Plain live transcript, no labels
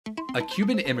A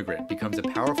Cuban immigrant becomes a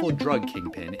powerful drug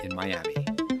kingpin in Miami.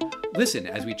 Listen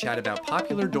as we chat about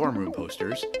popular dorm room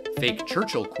posters, fake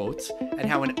Churchill quotes, and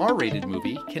how an R-rated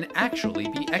movie can actually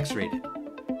be X-rated.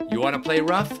 You want to play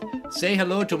rough? Say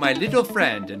hello to my little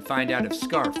friend and find out if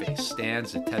Scarface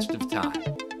stands the test of time.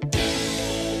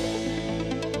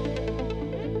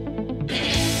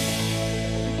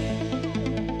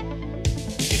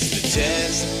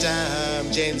 Test of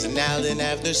time, James and Alan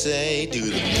have to say, do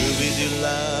the movies you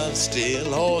love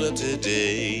still hold up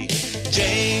today?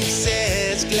 James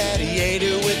says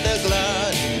gladiator with a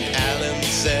glut, and Alan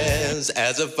says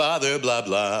as a father blah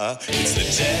blah. It's the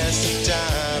test of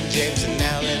time, James and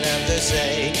Alan have to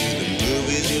say, do the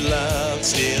movies you love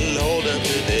still hold up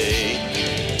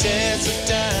today? Test of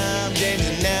time, James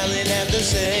and Alan have to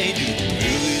say, do the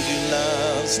movies you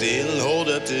love still hold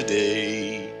up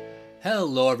today?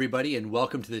 Hello, everybody, and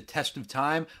welcome to the Test of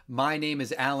Time. My name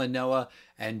is Alan Noah,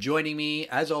 and joining me,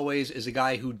 as always, is a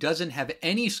guy who doesn't have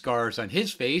any scars on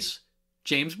his face,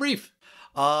 James Brief.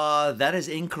 That is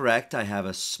incorrect. I have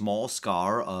a small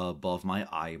scar above my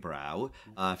eyebrow.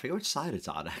 I forget which side it's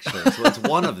on, actually. It's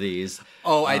one of these.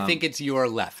 Oh, I think it's your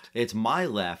left. It's my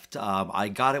left. I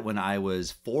got it when I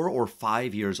was 4 or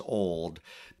 5 years old.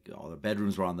 The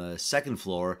bedrooms were on the second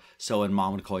floor, so when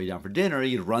mom would call you down for dinner,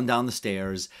 you'd run down the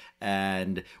stairs,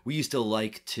 and we used to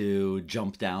like to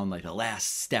jump down like the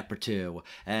last step or two,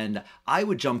 and I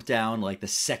would jump down like the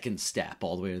second step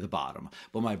all the way to the bottom.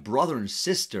 But my brother and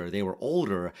sister, they were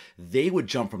older, they would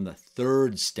jump from the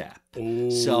third step.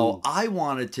 Ooh. So I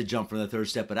wanted to jump from the third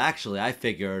step, but actually I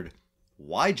figured,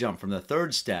 why jump from the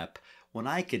third step when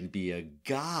I can be a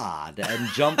god and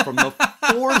jump from the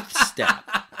fourth step?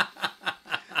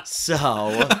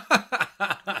 So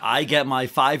I get my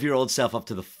 5-year-old self up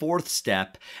to the fourth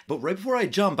step, but right before I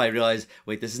jump, I realize,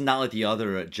 wait, this is not like the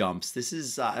other jumps. This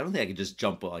is, I don't think I can just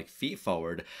jump like feet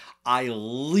forward. I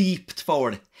leaped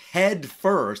forward head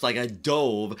first, like I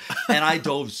dove, and I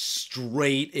dove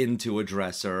straight into a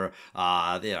dresser.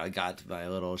 I got my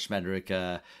little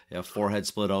Schmendrick forehead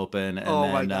split open, and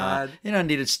oh my God.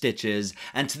 Needed stitches.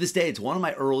 And to this day, it's one of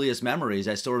my earliest memories.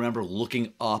 I still remember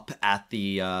looking up at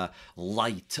the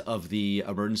light of the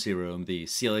emergency room, the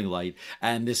ceiling light,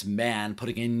 and this man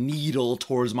putting a needle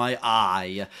towards my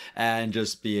eye and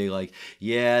just being like,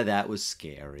 yeah, that was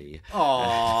scary.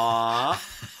 Aww.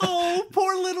 Oh,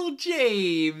 poor little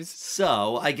James.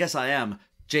 So, I guess I am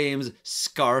James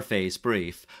Scarface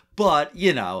Brief. But,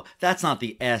 that's not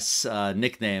the S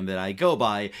nickname that I go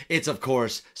by. It's, of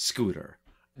course, Scooter.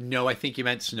 No, I think you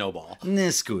meant Snowball. Nah,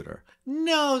 Scooter.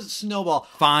 No, Snowball.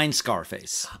 Fine,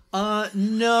 Scarface.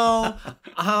 No.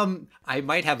 I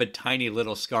might have a tiny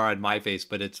little scar on my face,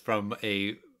 but it's from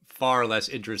a far less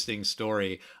interesting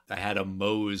story. I had a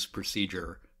Mohs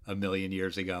procedure a million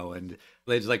years ago, and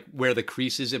it's like where the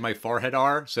creases in my forehead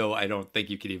are, so I don't think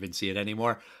you could even see it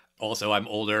anymore. Also, I'm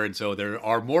older, and so there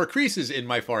are more creases in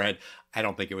my forehead. I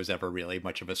don't think it was ever really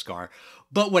much of a scar.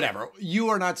 But whatever. You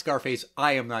are not Scarface.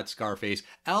 I am not Scarface.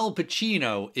 Al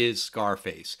Pacino is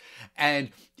Scarface. And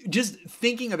just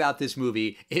thinking about this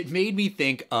movie, it made me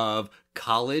think of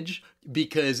college,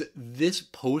 because this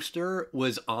poster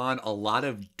was on a lot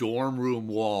of dorm room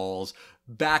walls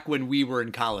back when we were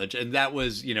in college. And that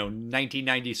was,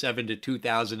 1997 to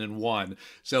 2001.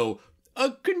 So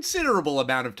a considerable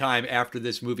amount of time after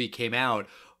this movie came out.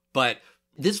 But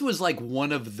this was like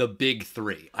one of the big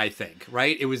three, I think,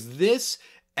 right? It was this,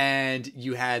 and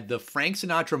you had the Frank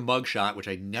Sinatra mugshot, which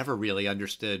I never really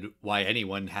understood why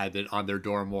anyone had it on their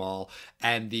dorm wall,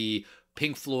 and the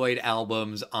Pink Floyd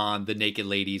albums on the naked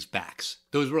ladies' backs.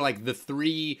 Those were like the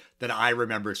three that I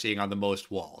remember seeing on the most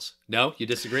walls. No? You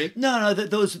disagree? No,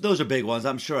 those are big ones.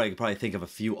 I'm sure I could probably think of a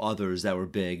few others that were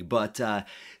big, but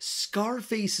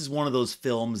Scarface is one of those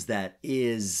films that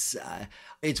is...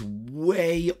 it's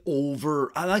way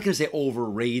over... I'm not going to say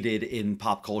overrated in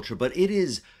pop culture, but it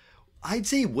is... I'd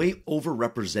say way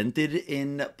overrepresented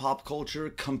in pop culture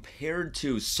compared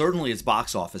to certainly its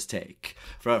box office take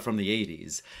from the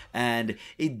 80s. And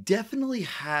it definitely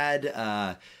had,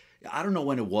 I don't know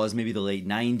when it was, maybe the late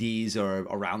 90s or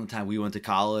around the time we went to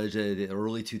college, the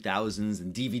early 2000s,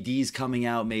 and DVDs coming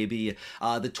out maybe.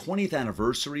 The 20th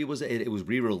anniversary was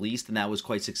re-released, and that was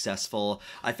quite successful.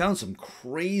 I found some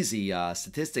crazy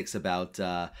statistics about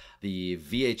the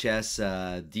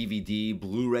VHS, DVD,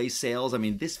 Blu-ray sales. I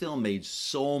mean, this film made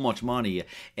so much money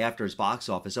after its box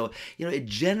office. So, it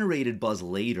generated buzz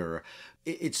later.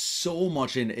 It's so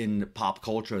much in pop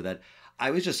culture that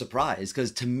I was just surprised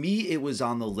because to me it was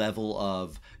on the level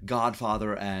of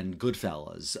Godfather and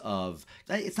Goodfellas.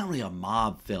 It's not really a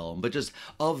mob film, but just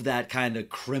of that kind of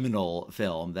criminal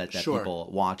film that Sure. people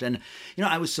watch. And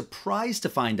I was surprised to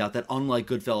find out that unlike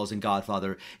Goodfellas and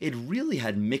Godfather, it really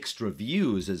had mixed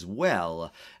reviews as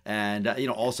well. And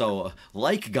also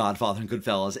like Godfather and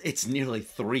Goodfellas, it's nearly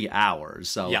 3 hours,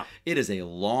 so Yeah. it is a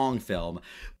long film.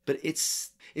 But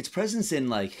its presence in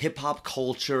like hip hop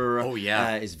culture,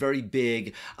 is very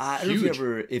big. I don't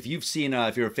know if you've seen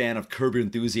if you're a fan of Curb Your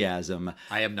Enthusiasm.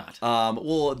 I am not.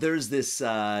 Well, there's this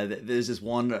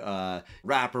one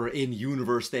rapper in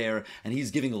universe there, and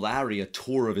he's giving Larry a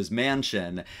tour of his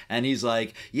mansion, and he's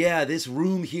like, "Yeah, this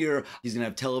room here, he's gonna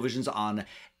have televisions on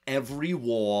every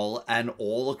wall and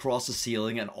all across the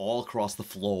ceiling and all across the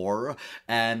floor."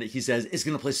 And he says it's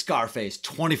going to play Scarface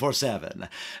 24/7.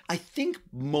 I think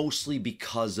mostly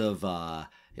because of,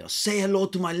 say hello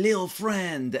to my little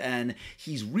friend, and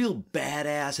he's real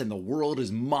badass and the world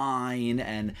is mine.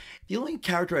 And the only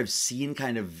character I've seen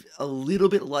kind of a little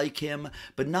bit like him,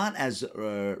 but not as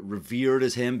revered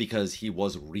as him because he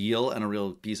was real and a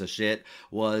real piece of shit,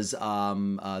 was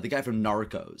the guy from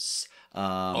Narcos.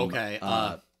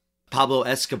 Pablo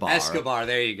Escobar. Escobar,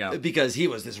 there you go. Because he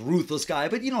was this ruthless guy,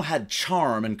 but, had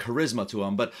charm and charisma to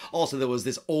him. But also there was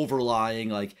this overlying,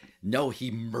 like, no,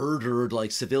 he murdered,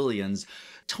 like, civilians.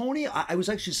 Tony, I was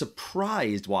actually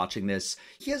surprised watching this.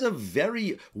 He has a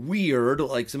very weird,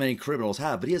 like so many criminals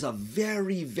have, but he has a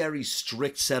very, very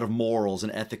strict set of morals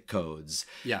and ethic codes.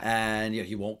 Yeah. And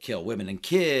he won't kill women and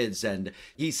kids. And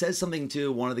he says something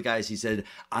to one of the guys. He said,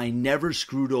 "I never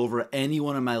screwed over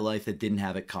anyone in my life that didn't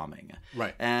have it coming."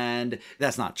 Right. And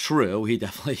that's not true. He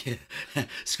definitely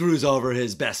screws over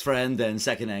his best friend and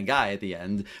second-hand guy at the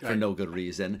end for no good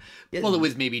reason. Well, it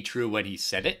was maybe true when he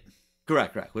said it.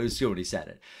 Correct. It was true when he said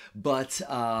it. But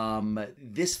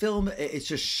this film, it's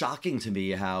just shocking to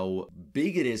me how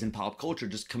big it is in pop culture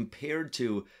just compared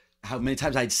to how many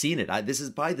times I'd seen it. This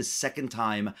is probably the second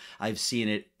time I've seen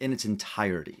it in its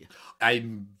entirety.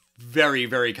 I'm very,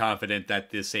 very confident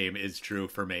that the same is true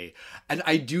for me. And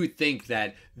I do think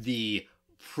that the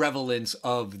prevalence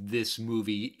of this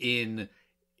movie in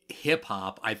hip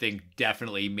hop, I think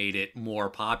definitely made it more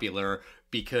popular,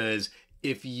 because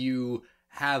if you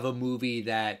have a movie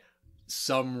that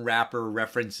some rapper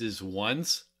references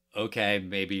once, okay,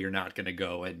 maybe you're not going to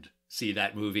go and see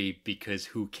that movie because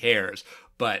who cares?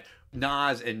 But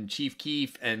Nas and Chief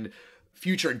Keef and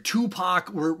Future and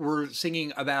Tupac were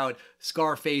singing about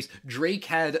Scarface. Drake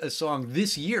had a song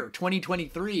this year,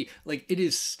 2023. Like, it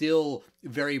is still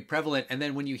very prevalent. And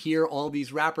then when you hear all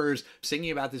these rappers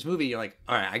singing about this movie, you're like,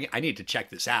 all right, I need to check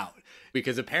this out.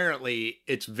 Because apparently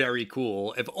it's very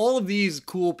cool. If all of these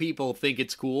cool people think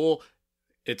it's cool,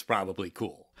 it's probably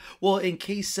cool. Well, in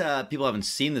case people haven't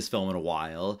seen this film in a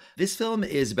while, this film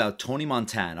is about Tony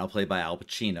Montana, played by Al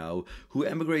Pacino, who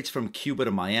emigrates from Cuba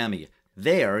to Miami.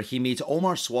 There, he meets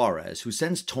Omar Suarez, who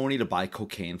sends Tony to buy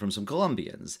cocaine from some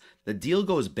Colombians. The deal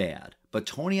goes bad, but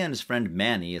Tony and his friend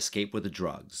Manny escape with the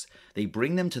drugs. They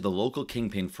bring them to the local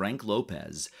kingpin Frank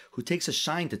Lopez, who takes a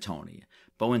shine to Tony.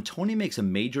 But when Tony makes a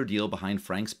major deal behind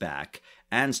Frank's back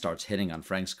and starts hitting on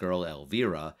Frank's girl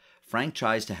Elvira, Frank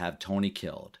tries to have Tony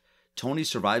killed. Tony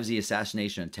survives the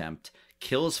assassination attempt,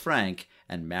 kills Frank,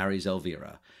 and marries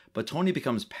Elvira. But Tony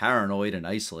becomes paranoid and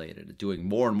isolated, doing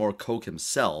more and more coke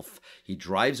himself. He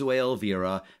drives away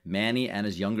Elvira, Manny, and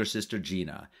his younger sister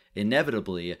Gina.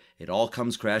 Inevitably, it all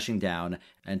comes crashing down,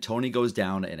 and Tony goes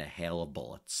down in a hail of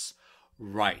bullets.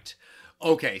 Right.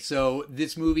 Okay, so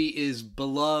this movie is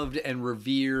beloved and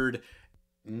revered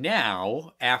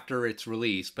now after its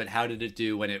release, but how did it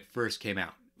do when it first came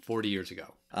out 40 years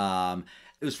ago?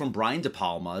 It was from Brian De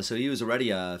Palma, so he was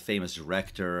already a famous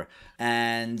director,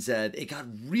 and it got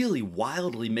really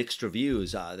wildly mixed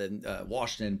reviews. The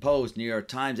Washington Post, New York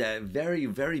Times, very,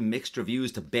 very mixed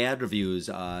reviews to bad reviews.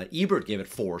 Ebert gave it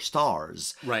 4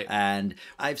 stars. Right. And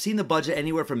I've seen the budget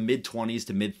anywhere from mid-20s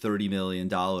to mid-$30 million.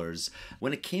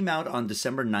 When it came out on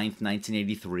December 9th,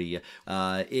 1983,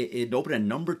 it opened at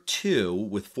number 2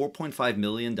 with $4.5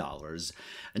 million.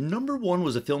 And number 1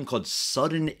 was a film called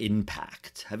Sudden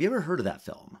Impact. Have you ever heard of that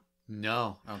film?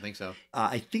 No, I don't think so.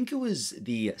 I think it was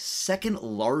the second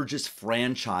largest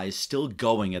franchise still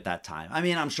going at that time. I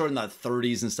mean, I'm sure in the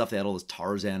 30s and stuff, they had all those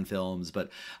Tarzan films. But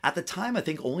at the time, I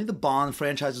think only the Bond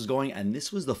franchise was going. And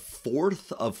this was the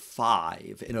 4th of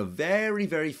 5 in a very,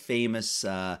 very famous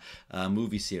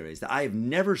movie series that I have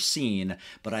never seen.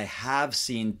 But I have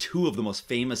seen 2 of the most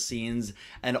famous scenes.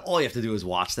 And all you have to do is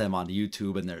watch them on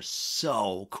YouTube. And they're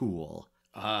so cool.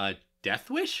 Death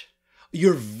Wish?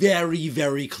 You're very,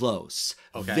 very close.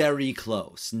 Okay. Very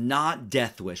close. Not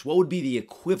Death Wish. What would be the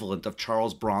equivalent of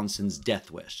Charles Bronson's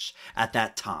Death Wish at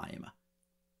that time?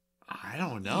 I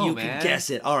don't know, you man. can guess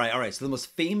it. All right. So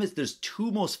there's two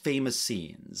most famous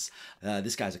scenes.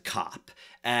 This guy's a cop,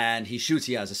 and he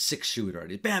has a 6-shooter,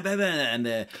 and he's bam, bam, bam, and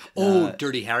the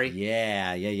Dirty Harry.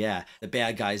 Yeah. The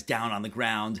bad guy's down on the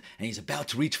ground, and he's about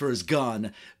to reach for his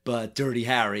gun, but Dirty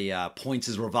Harry points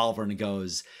his revolver and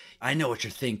goes, I know what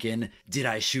you're thinking. Did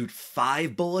I shoot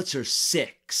 5 bullets or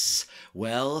 6?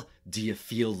 Well, do you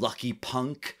feel lucky,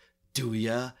 punk? Do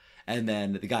ya? And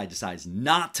then the guy decides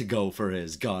not to go for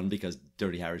his gun because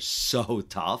Dirty Harry's so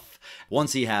tough.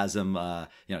 Once he has him,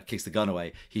 kicks the gun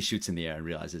away, he shoots in the air and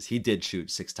realizes he did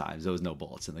shoot 6 times. There was no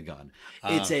bullets in the gun.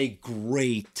 It's a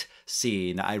great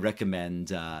scene. I recommend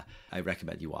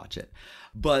you watch it.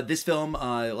 But this film,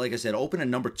 like I said, opened at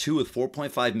number 2 with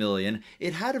 $4.5 million.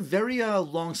 It had a very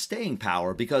long staying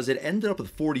power because it ended up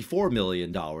with $44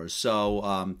 million.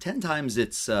 So 10 times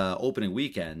its opening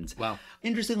weekend. Wow.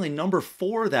 Interestingly, number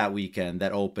 4 that weekend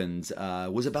that opened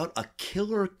was about a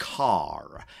killer car.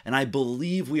 And I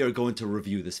believe we are going to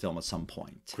review this film at some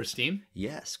point. Christine?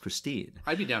 Yes, Christine.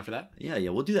 I'd be down for that. Yeah,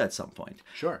 we'll do that at some point.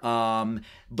 Sure.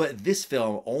 But this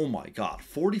film, oh my God,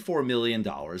 $44 million.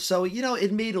 So,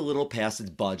 it made a little past its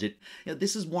budget.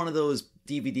 This is one of those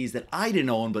DVDs that I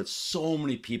didn't own, but so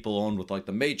many people owned with like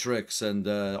The Matrix and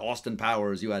Austin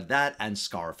Powers. You had that and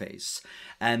Scarface.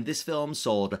 And this film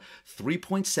sold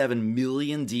 3.7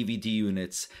 million DVD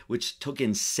units, which took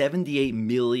in $78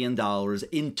 million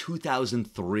in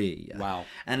 2003. Wow.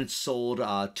 And it sold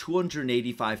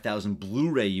 285,000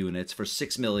 Blu-ray units for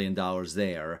 $6 million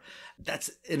there. That's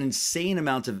an insane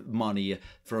amount of money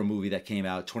for a movie that came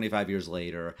out 25 years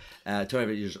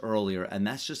earlier, and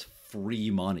that's just free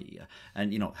money.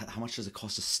 And how much does it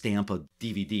cost to stamp a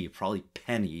DVD? Probably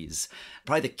pennies.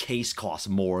 Probably the case costs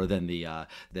more than the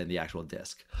actual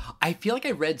disc. I feel like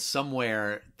I read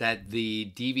somewhere that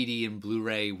the DVD and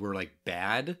Blu-ray were like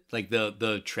bad, like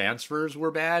the transfers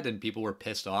were bad and people were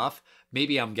pissed off.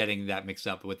 Maybe I'm getting that mixed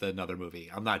up with another movie.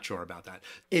 I'm not sure about that.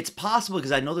 It's possible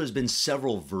because I know there's been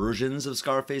several versions of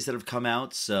Scarface that have come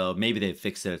out, so maybe they've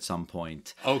fixed it at some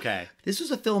point. Okay. This was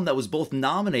a film that was both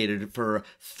nominated for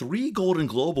 3 Golden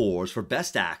Globe Awards for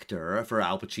Best Actor for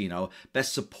Al Pacino,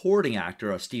 Best Supporting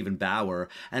Actor Stephen Bauer,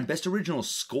 and Best Original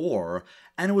Score.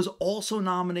 And it was also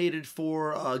nominated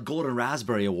for a Golden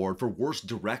Raspberry Award for Worst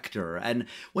Director. And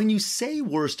when you say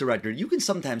Worst Director, you can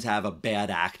sometimes have a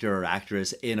bad actor or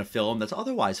actress in a film that's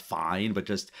otherwise fine, but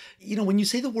just, when you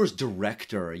say the Worst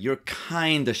Director, you're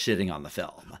kind of shitting on the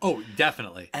film. Oh,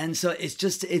 definitely. And so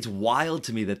it's wild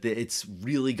to me that it's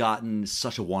really gotten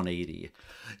such a 180.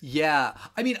 Yeah.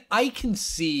 I mean, I can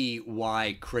see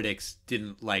why critics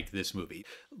didn't like this movie.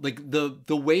 Like the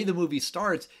way the movie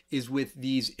starts is with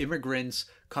these immigrants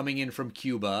coming in from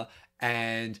Cuba,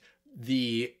 and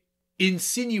the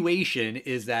insinuation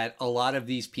is that a lot of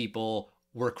these people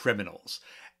were criminals.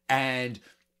 And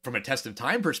from a test of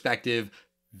time perspective,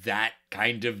 that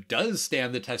kind of does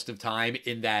stand the test of time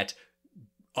in that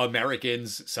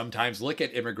Americans sometimes look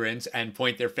at immigrants and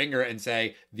point their finger and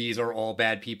say, these are all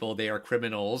bad people, they are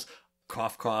criminals.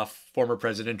 Cough, cough, former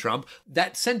President Trump.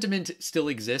 That sentiment still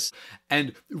exists.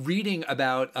 And reading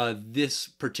about this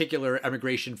particular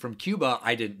emigration from Cuba,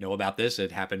 I didn't know about this.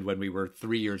 It happened when we were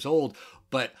 3 years old.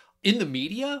 But in the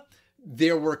media,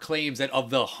 there were claims that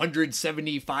of the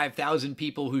 175,000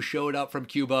 people who showed up from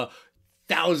Cuba,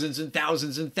 thousands and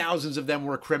thousands and thousands of them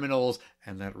were criminals.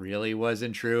 And that really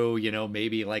wasn't true.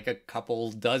 Maybe like a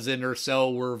couple dozen or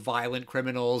so were violent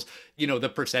criminals. The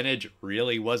percentage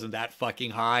really wasn't that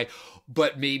fucking high.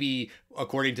 But maybe,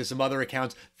 according to some other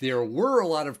accounts, there were a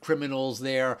lot of criminals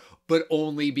there, but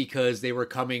only because they were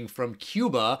coming from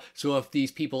Cuba. So if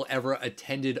these people ever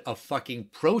attended a fucking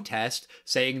protest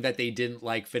saying that they didn't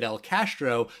like Fidel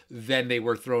Castro, then they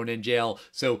were thrown in jail.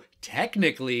 So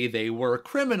technically they were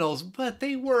criminals, but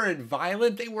they weren't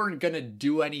violent. They weren't going to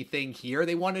do anything here.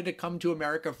 They wanted to come to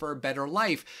America for a better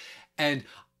life. And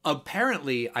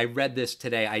apparently, I read this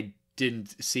today. I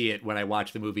didn't see it when I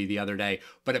watched the movie the other day,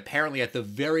 but apparently at the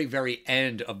very, very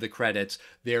end of the credits,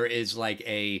 there is like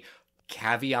a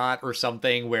caveat or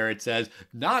something where it says,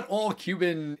 not all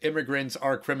Cuban immigrants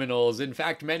are criminals. In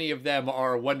fact, many of them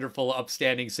are wonderful,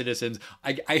 upstanding citizens.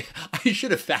 I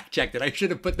should have fact checked it. I should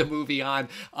have put the movie on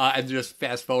and just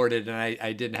fast forwarded, and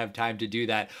I didn't have time to do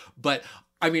that. But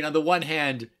I mean, on the one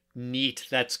hand, neat,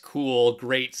 that's cool,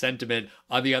 great sentiment.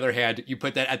 On the other hand, you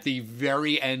put that at the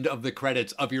very end of the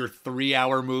credits of your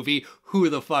 3-hour movie. Who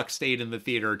the fuck stayed in the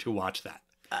theater to watch that?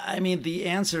 I mean, the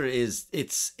answer is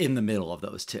it's in the middle of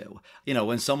those two. You know,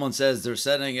 when someone says they're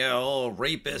sending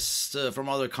rapists from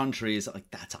other countries, like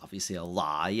that's obviously a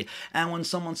lie. And when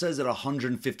someone says that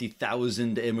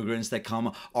 150,000 immigrants that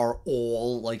come are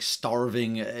all like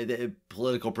starving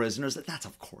political prisoners, that's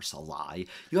of course a lie.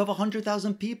 You have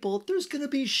 100,000 people, there's going to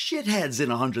be shitheads in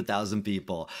 100,000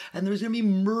 people. And there's going to be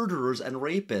murderers and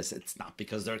rapists. It's not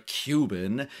because they're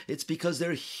Cuban, it's because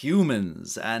they're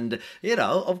humans. And, you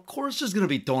know, of course there's going to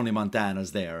be Tony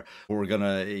Montana's there. We're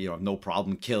gonna, no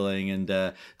problem killing. And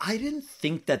I didn't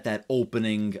think that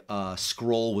opening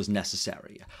scroll was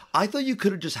necessary. I thought you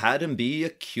could have just had him be a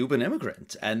Cuban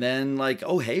immigrant. And then like,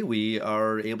 oh, hey, we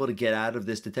are able to get out of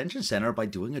this detention center by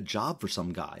doing a job for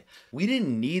some guy. We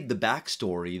didn't need the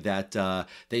backstory that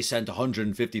they sent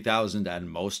 150,000 and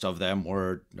most of them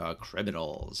were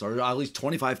criminals, or at least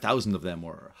 25,000 of them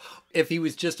were. If he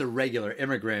was just a regular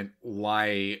immigrant,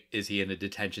 why is he in a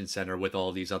detention center with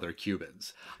all these other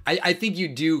Cubans? I think you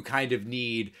do kind of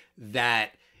need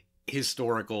that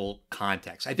historical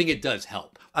context. I think it does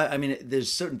help. I mean,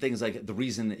 there's certain things like the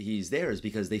reason he's there is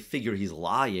because they figure he's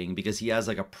lying because he has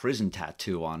like a prison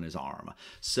tattoo on his arm,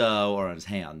 or on his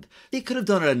hand. They could have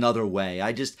done it another way.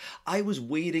 I was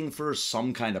waiting for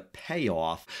some kind of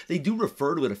payoff. They do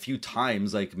refer to it a few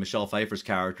times, like Michelle Pfeiffer's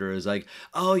character is like,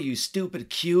 "Oh, you stupid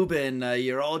Cuban,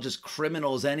 you're all just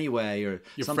criminals anyway," or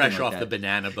you're something fresh like off that. the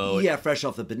banana boat. Yeah, fresh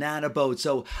off the banana boat.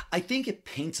 So I think it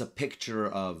paints a picture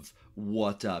of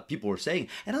what people were saying.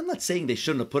 And I'm not saying they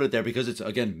shouldn't have put it there because it's,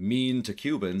 again, mean to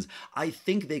Cubans. I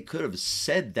think they could have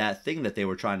said that thing that they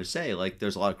were trying to say, like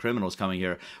there's a lot of criminals coming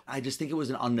here. I just think it was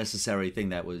an unnecessary thing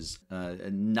that was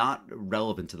not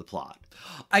relevant to the plot.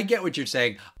 I get what you're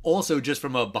saying. Also, just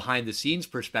from a behind the scenes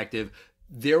perspective,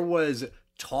 there was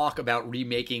talk about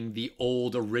remaking the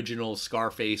old original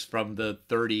Scarface from the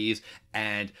 30s,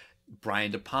 and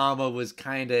Brian De Palma was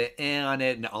kind of on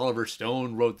it, and Oliver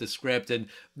Stone wrote the script, and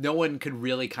no one could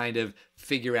really kind of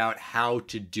figure out how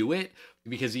to do it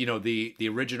because, the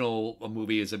original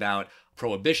movie is about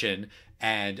Prohibition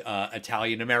and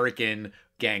Italian-American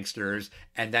gangsters,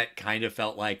 and that kind of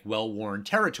felt like well-worn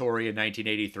territory in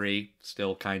 1983,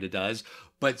 still kind of does.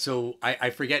 But so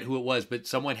I forget who it was, but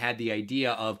someone had the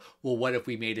idea of, well, what if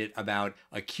we made it about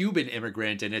a Cuban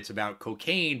immigrant and it's about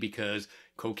cocaine because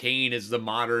cocaine is the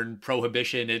modern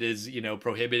prohibition. It is,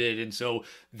 prohibited. And so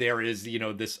there is,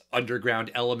 this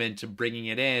underground element to bringing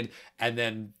it in. And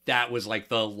then that was like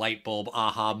the light bulb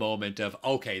aha moment of,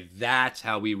 okay, that's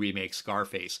how we remake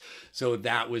Scarface. So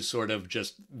that was sort of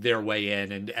just their way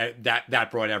in. And that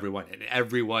brought everyone in.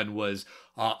 Everyone was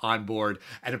on board.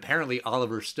 And apparently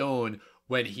Oliver Stone,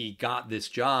 when he got this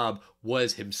job,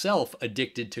 was himself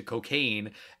addicted to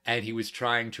cocaine, and he was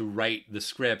trying to write the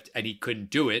script and he couldn't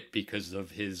do it because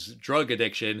of his drug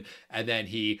addiction. And then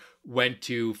he went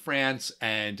to France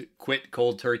and quit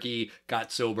cold turkey,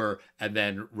 got sober, and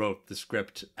then wrote the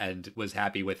script and was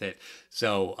happy with it.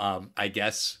 So I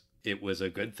guess it was a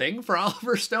good thing for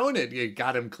Oliver Stone. It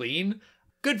got him clean.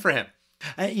 Good for him.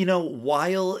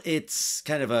 While it's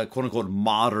kind of a quote-unquote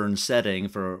modern setting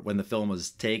for when the film was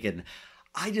taken,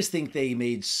 I just think they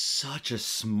made such a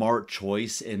smart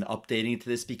choice in updating it to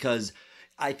this because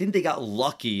I think they got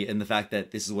lucky in the fact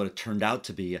that this is what it turned out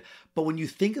to be. But when you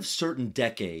think of certain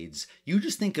decades, you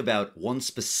just think about one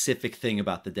specific thing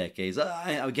about the decades.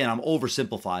 Again, I'm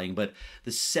oversimplifying, but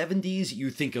the 70s, you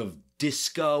think of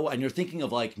disco, and you're thinking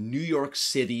of like New York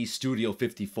City, Studio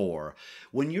 54.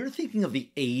 When you're thinking of the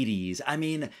 80s, I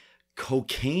mean,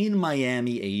 Cocaine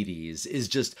Miami 80s is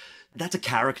just... that's a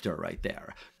character right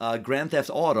there. Grand Theft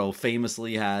Auto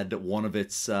famously had one of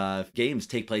its games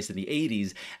take place in the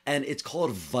 80s, and it's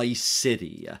called Vice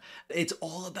City. It's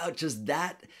all about just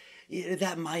that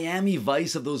Miami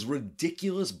Vice of those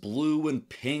ridiculous blue and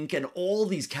pink, and all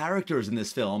these characters in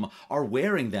this film are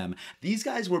wearing them. These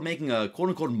guys were making a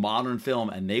quote-unquote modern film,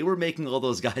 and they were making all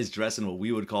those guys dress in what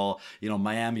we would call,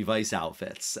 Miami Vice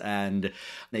outfits. And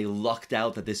they lucked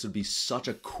out that this would be such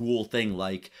a cool thing,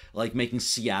 like making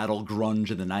Seattle grunge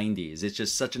in the 90s. It's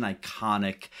just such an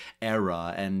iconic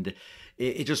era, and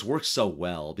it just works so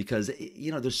well because,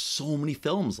 there's so many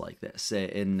films like this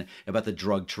about the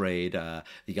drug trade.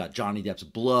 You got Johnny Depp's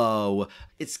Blow.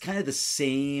 It's kind of the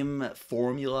same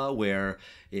formula where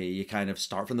you kind of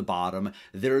start from the bottom.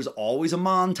 There's always a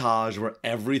montage where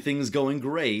everything's going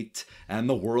great and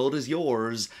the world is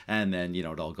yours. And then,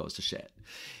 it all goes to shit.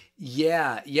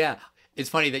 Yeah. It's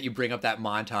funny that you bring up that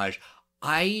montage.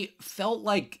 I felt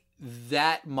like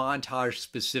that montage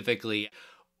specifically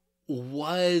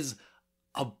was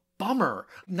a bummer.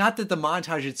 Not that the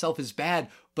montage itself is bad,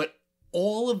 but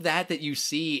all of that you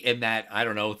see in that,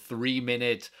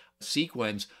 3-minute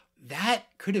sequence, that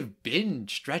could have been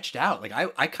stretched out. Like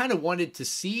I kind of wanted to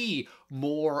see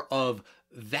more of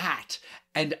that.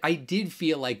 And I did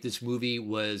feel like this movie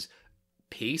was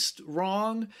paced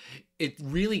wrong. It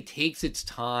really takes its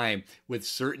time with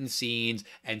certain scenes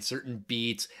and certain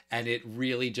beats, and it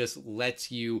really just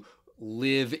lets you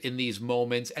live in these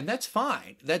moments, and that's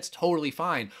fine. That's totally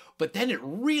fine. But then it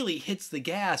really hits the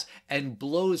gas and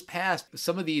blows past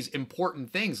some of these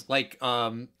important things, like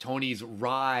Tony's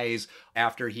rise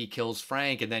after he kills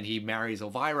Frank and then he marries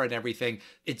Elvira and everything.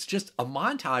 It's just a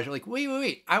montage. Like,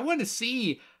 wait. I want to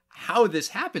see how this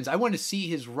happens. I want to see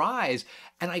his rise.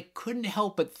 And I couldn't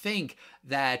help but think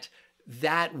that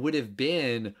that would have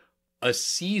been a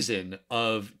season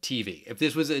of TV. If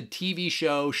this was a TV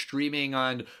show streaming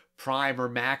on Prime or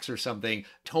Max or something,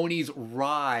 Tony's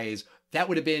rise, that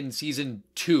would have been season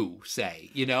 2,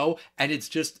 say, you know? And it's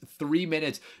just 3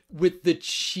 minutes with the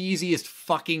cheesiest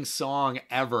fucking song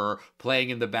ever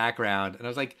playing in the background. And I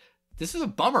was like, this is a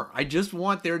bummer. I just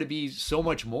want there to be so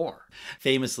much more.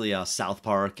 Famously, South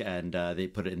Park, and they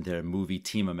put it in their movie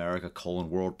Team America: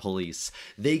 World Police.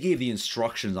 They gave the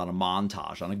instructions on a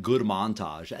montage, on a good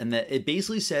montage, and that it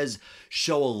basically says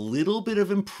show a little bit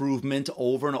of improvement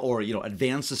over and or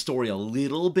advance the story a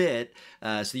little bit,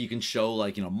 so you can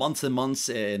show months and months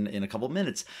in a couple of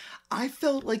minutes. I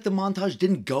felt like the montage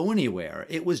didn't go anywhere.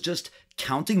 It was just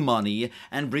counting money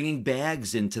and bringing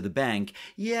bags into the bank.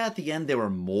 Yeah, at the end there were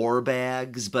more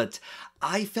bags, but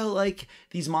I felt like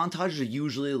these montages are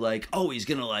usually like, oh, he's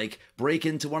gonna break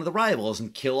into one of the rivals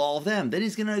and kill all of them. Then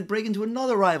he's gonna break into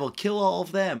another rival, kill all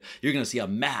of them. You're gonna see a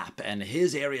map and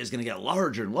his area is gonna get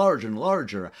larger and larger and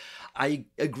larger. I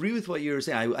agree with what you were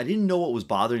saying. I didn't know what was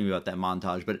bothering me about that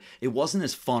montage, but it wasn't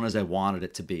as fun as I wanted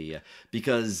it to be,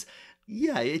 because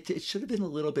yeah, it should have been a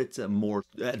little bit more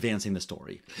advancing the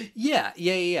story. Yeah.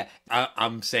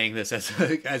 I'm saying this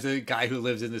as a guy who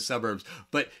lives in the suburbs,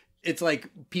 but it's like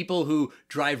people who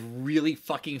drive really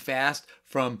fucking fast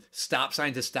from stop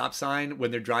sign to stop sign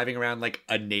when they're driving around like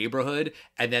a neighborhood,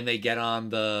 and then they get on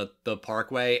the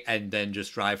parkway and then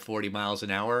just drive 40 miles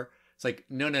an hour. It's like,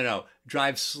 no.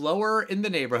 Drive slower in the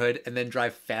neighborhood and then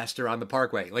drive faster on the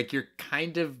parkway. Like, you're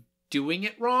kind of doing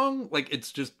it wrong. Like,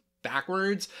 it's just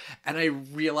backwards. And I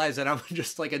realize that I'm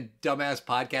just like a dumbass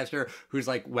podcaster who's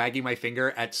like wagging my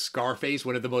finger at Scarface,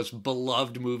 one of the most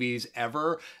beloved movies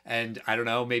ever. And I don't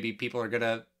know, maybe people are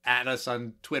gonna at us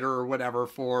on Twitter or whatever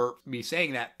for me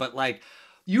saying that, but like,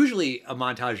 usually a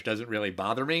montage doesn't really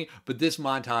bother me, but this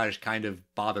montage kind of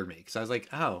bothered me because I was like,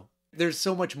 oh, there's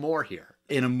so much more here.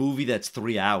 In a movie that's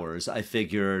 3 hours, I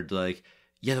figured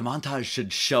yeah, the montage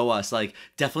should show us,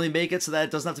 definitely make it so that it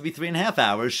doesn't have to be 3.5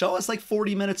 hours. Show us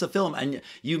 40 minutes of film. And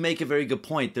you make a very good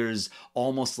point. There's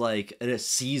almost like a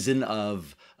season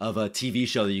of a TV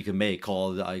show that you can make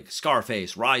called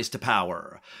Scarface, Rise to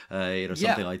Power,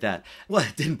 something like that. Well,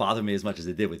 it didn't bother me as much as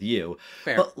it did with you.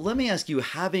 Fair. But let me ask you,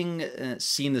 having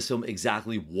seen this film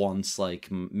exactly once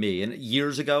like me, and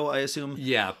years ago, I assume?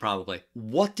 Yeah, probably.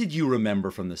 What did you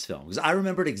remember from this film? Because I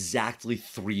remembered exactly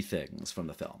 3 things from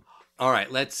the film. All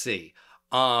right, let's see.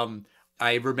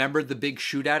 I remembered the big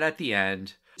shootout at the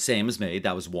end. Same as me.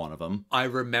 That was one of them. I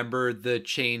remembered the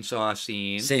chainsaw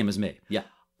scene. Same as me. Yeah.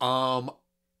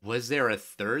 Was there a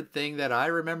third thing that I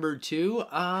remembered too?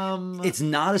 It's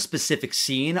not a specific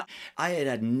scene. I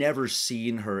had never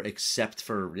seen her except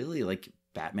for really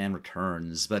Batman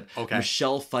Returns, but okay.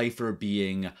 Michelle Pfeiffer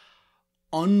being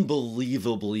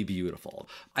unbelievably beautiful.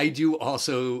 I do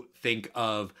also think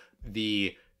of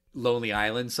the Lonely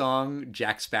Island song,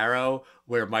 Jack Sparrow,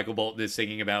 where Michael Bolton is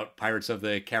singing about Pirates of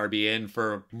the Caribbean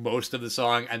for most of the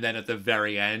song, and then at the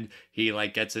very end he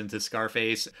gets into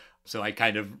Scarface. So I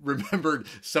kind of remembered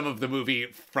some of the movie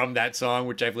from that song,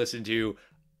 which I've listened to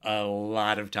a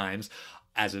lot of times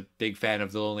as a big fan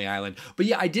of the Lonely Island. But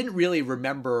yeah, I didn't really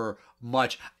remember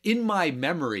much. In my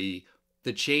memory,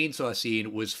 the chainsaw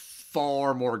scene was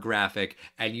far more graphic,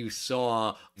 and you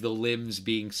saw the limbs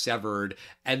being severed.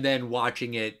 And then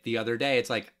watching it the other day, it's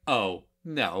like, oh,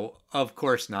 no, of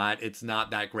course not. It's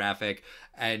not that graphic.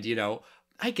 And,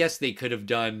 I guess they could have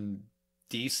done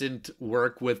decent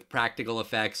work with practical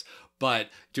effects, but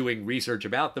doing research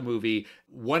about the movie,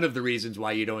 one of the reasons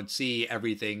why you don't see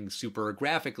everything super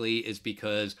graphically is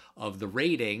because of the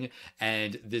rating.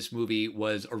 And this movie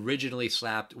was originally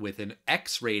slapped with an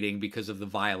X rating because of the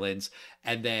violence.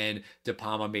 And then De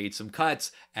Palma made some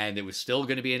cuts and it was still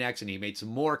going to be an X, and he made some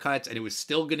more cuts and it was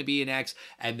still going to be an X.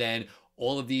 And then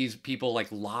all of these people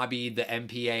lobbied the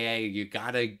MPAA. You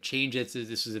gotta change it.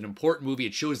 This is an important movie.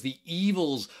 It shows the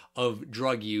evils of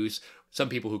drug use. Some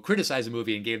people who criticized the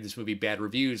movie and gave this movie bad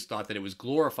reviews thought that it was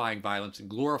glorifying violence and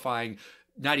glorifying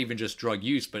not even just drug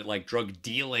use, but like drug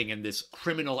dealing and this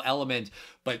criminal element.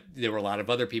 But there were a lot of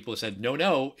other people who said,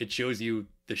 no, it shows you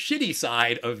the shitty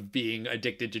side of being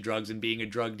addicted to drugs and being a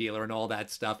drug dealer and all that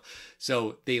stuff.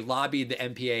 So they lobbied the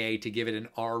MPAA to give it an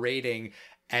R rating.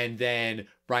 And then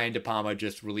Brian De Palma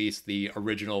just released the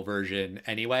original version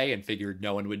anyway and figured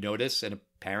no one would notice. And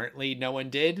apparently no one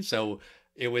did. So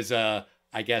it was, I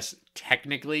guess,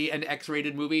 technically an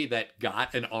X-rated movie that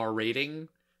got an R rating.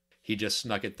 He just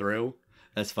snuck it through.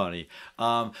 That's funny.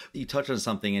 You touched on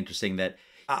something interesting that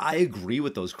I agree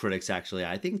with those critics, actually.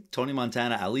 I think Tony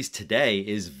Montana, at least today,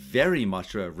 is very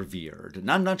much revered.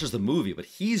 Not just the movie, but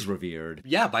he's revered.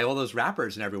 Yeah, by all those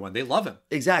rappers and everyone. They love him.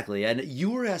 Exactly. And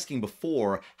you were asking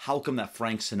before, how come that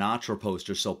Frank Sinatra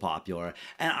poster is so popular?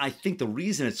 And I think the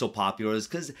reason it's so popular is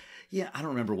because, yeah, I don't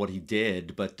remember what he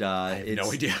did, but I have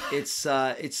no idea. It's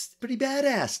pretty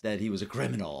badass that he was a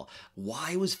criminal.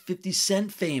 Why was 50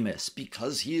 Cent famous?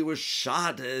 Because he was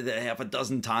shot half a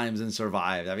dozen times and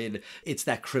survived. I mean, it's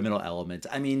that criminal element.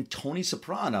 I mean, Tony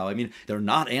Soprano, I mean, they're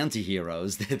not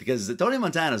anti-heroes because Tony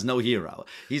Montana's no hero.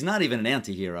 He's not even an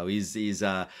anti-hero. He's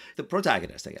the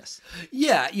protagonist, I guess.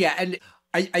 Yeah. And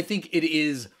I think it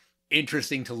is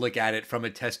interesting to look at it from a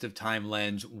test of time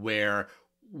lens where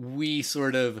we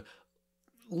sort of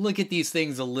look at these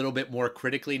things a little bit more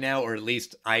critically now, or at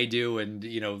least I do. And,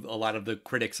 you know, a lot of the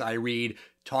critics I read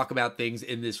talk about things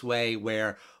in this way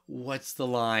where what's the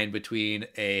line between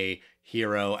a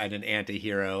hero and an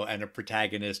anti-hero and a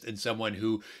protagonist and someone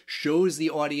who shows the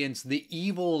audience the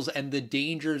evils and the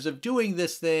dangers of doing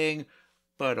this thing,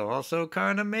 but also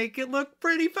kind of make it look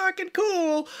pretty fucking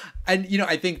cool. And, you know,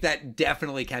 I think that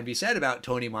definitely can be said about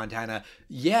Tony Montana.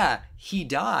 Yeah, he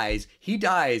dies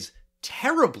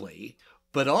terribly,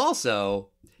 but also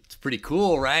it's pretty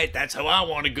cool, right? That's how I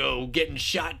want to go, getting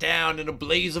shot down in a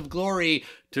blaze of glory,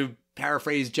 to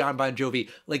paraphrase John Bon Jovi.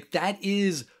 Like, that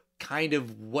is kind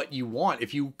of what you want.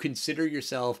 If you consider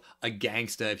yourself a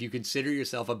gangsta, if you consider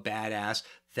yourself a badass,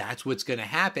 that's what's going to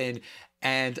happen.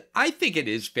 And I think it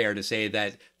is fair to say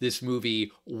that this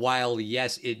movie, while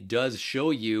yes, it does show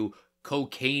you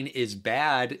cocaine is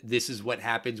bad, this is what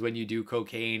happens when you do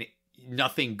cocaine,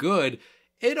 nothing good,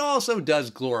 it also does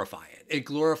glorify it. It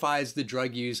glorifies the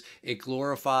drug use. It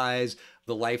glorifies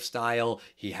the lifestyle.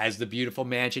 He has the beautiful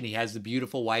mansion. He has the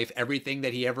beautiful wife. Everything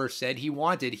that he ever said he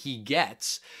wanted, he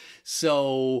gets.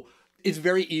 So it's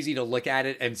very easy to look at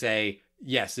it and say,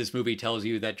 yes, this movie tells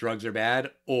you that drugs are bad,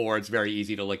 or it's very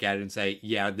easy to look at it and say,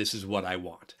 yeah, this is what I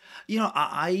want. You know,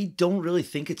 I don't really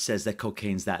think it says that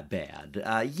cocaine's that bad.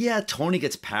 Yeah, Tony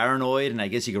gets paranoid, and I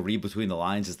guess you could read between the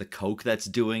lines, is the coke that's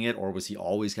doing it, or was he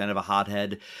always kind of a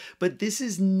hothead? But this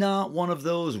is not one of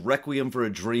those Requiem for a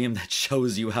Dream that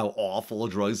shows you how awful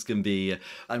drugs can be.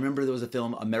 I remember there was a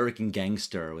film, American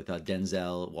Gangster, with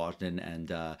Denzel Washington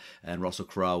and Russell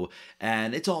Crowe,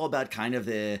 and it's all about kind of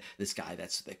this guy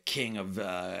that's the king of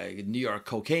New York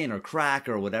cocaine or crack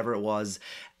or whatever it was.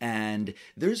 And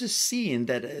there's a scene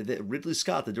that Ridley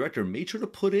Scott, the director, made sure to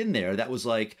put in there that was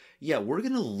like, yeah, we're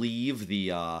going to leave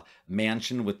the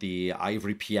mansion with the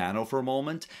ivory piano for a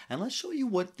moment, and let's show you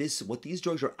what these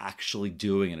drugs are actually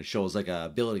doing. And it shows like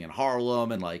a building in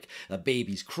Harlem, and like a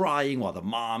baby's crying while the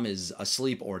mom is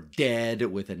asleep or dead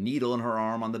with a needle in her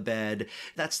arm on the bed.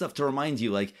 That stuff to remind you,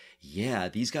 like, yeah,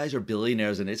 these guys are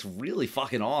billionaires, and it's really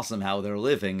fucking awesome how they're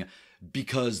living,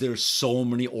 because there's so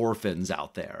many orphans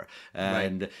out there,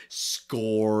 and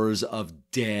scores of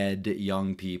dead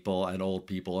young people and old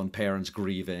people and parents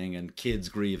grieving and kids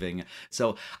grieving.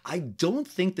 So I don't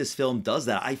think this film does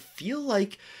that. I feel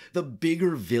like the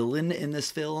bigger villain in this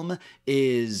film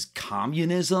is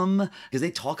communism, because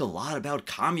they talk a lot about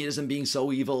communism being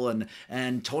so evil,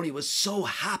 and Tony was so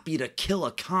happy to kill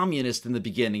a communist in the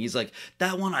beginning. He's like,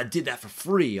 that one, I did that for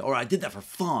free, or I did that for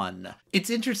fun.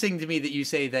 It's interesting to me that you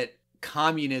say that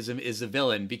communism is a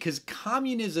villain, because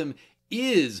communism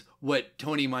is what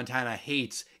Tony Montana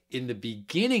hates in the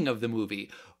beginning of the movie.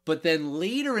 But then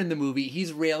later in the movie,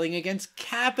 he's railing against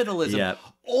capitalism. Yep.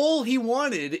 All he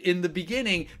wanted in the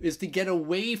beginning is to get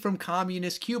away from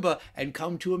communist Cuba and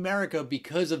come to America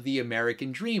because of the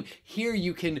American dream. Here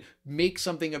you can make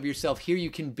something of yourself. Here you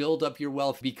can build up your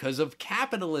wealth because of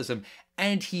capitalism.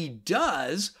 And he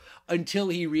does, until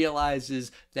he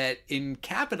realizes that in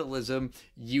capitalism,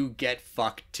 you get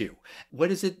fucked too.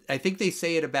 What is it? I think they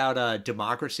say it about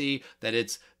democracy, that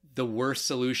it's the worst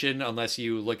solution unless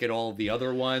you look at all the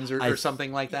other ones, or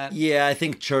something like that. Yeah, I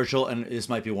think Churchill, and this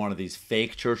might be one of these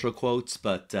fake Churchill quotes,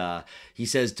 but he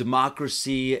says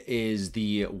democracy is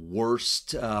the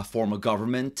worst form of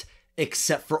government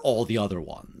except for all the other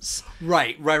ones.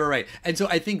 Right. And so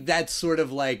I think that's sort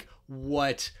of like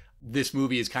what this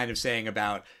movie is kind of saying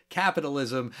about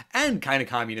capitalism and kind of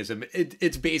communism.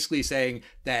 It's basically saying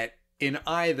that in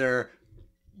either,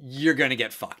 you're going to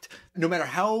get fucked. No matter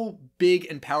how big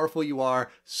and powerful you are,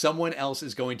 someone else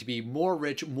is going to be more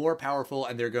rich, more powerful,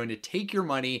 and they're going to take your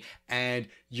money, and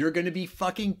you're going to be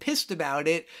fucking pissed about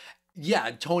it.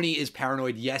 Yeah, Tony is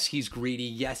paranoid. Yes, he's greedy.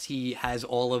 Yes, he has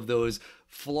all of those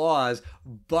flaws,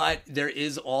 but there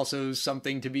is also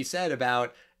something to be said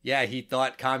about, yeah, he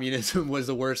thought communism was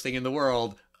the worst thing in the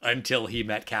world until he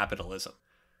met capitalism.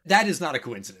 That is not a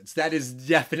coincidence. That is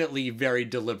definitely very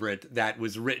deliberate. That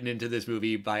was written into this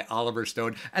movie by Oliver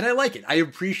Stone. And I like it. I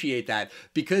appreciate that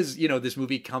because, you know, this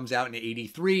movie comes out in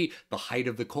 83, the height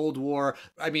of the Cold War.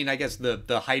 I mean, I guess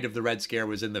the height of the Red Scare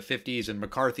was in the 50s and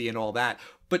McCarthy and all that.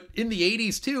 But in the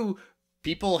 80s, too,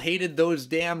 people hated those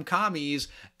damn commies.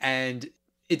 And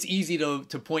it's easy to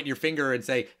point your finger and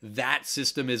say that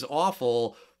system is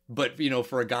awful. But, you know,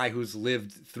 for a guy who's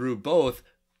lived through both,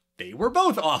 they were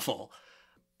both awful.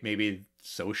 Maybe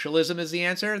socialism is the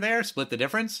answer there? Split the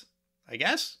difference? I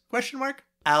guess? Question mark?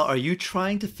 Al, are you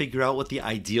trying to figure out what the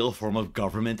ideal form of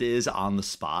government is on the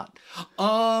spot?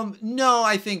 No,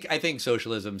 I think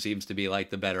socialism seems to be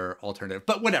like the better alternative.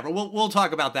 But whatever, we'll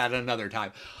talk about that another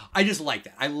time. I just liked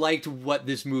that. I liked what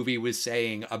this movie was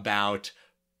saying about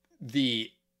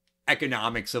the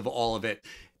economics of all of it.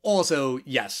 Also,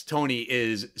 yes, Tony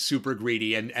is super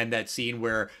greedy, and that scene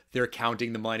where they're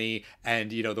counting the money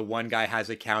and, you know, the one guy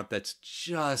has a count that's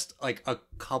just like a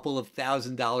couple of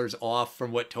 $1,000s off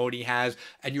from what Tony has,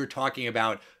 and you're talking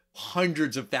about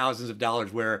hundreds of thousands of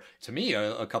dollars, where to me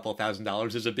a couple of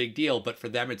 $1,000s is a big deal, but for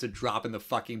them it's a drop in the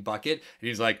fucking bucket. And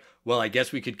he's like, well, I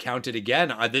guess we could count it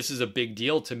again. This is a big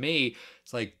deal to me.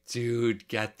 It's like, dude,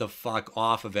 get the fuck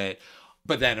off of it.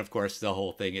 But then, of course, the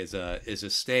whole thing is a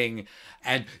sting.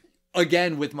 And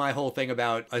again, with my whole thing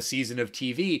about a season of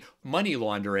TV, money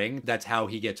laundering, that's how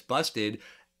he gets busted.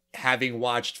 Having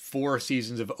watched 4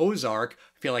 seasons of Ozark,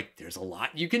 I feel like there's a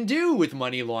lot you can do with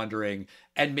money laundering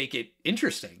and make it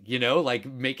interesting, you know, like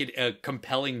make it a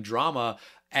compelling drama.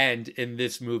 And in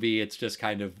this movie, it's just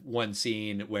kind of one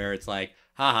scene where it's like,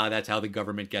 haha, that's how the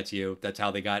government gets you. That's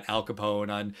how they got Al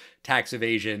Capone on tax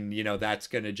evasion. You know, that's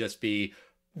going to just be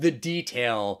the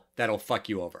detail that'll fuck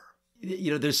you over.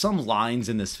 You know, there's some lines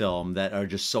in this film that are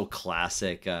just so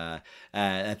classic. At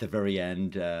the very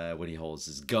end, when he holds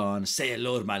his gun, say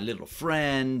hello to my little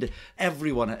friend.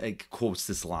 Everyone quotes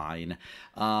this line.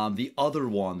 The other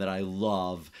one that I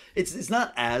love, it's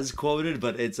not as quoted,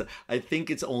 but I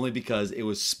think it's only because it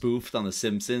was spoofed on The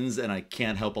Simpsons, and I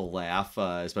can't help but laugh,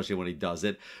 especially when he does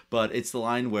it. But it's the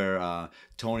line where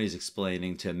Tony's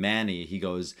explaining to Manny, he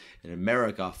goes, in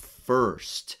America,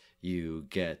 first you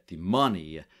get the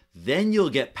money, then you'll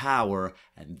get power,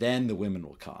 and then the women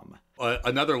will come.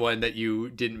 Another one that you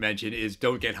didn't mention is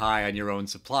don't get high on your own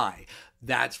supply.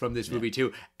 That's from this movie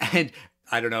too. And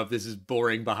I don't know if this is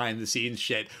boring behind the scenes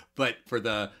shit, but for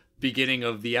the beginning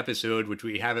of the episode, which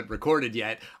we haven't recorded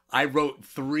yet, I wrote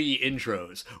 3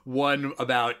 intros. One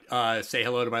about say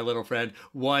hello to my little friend,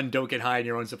 one don't get high on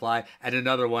your own supply, and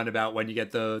another one about when you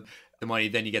get the money,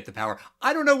 then you get the power.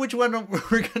 I don't know which one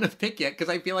we're going to pick yet, because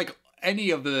I feel like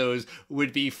any of those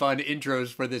would be fun intros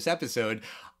for this episode.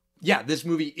 Yeah, this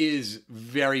movie is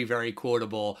very, very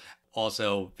quotable.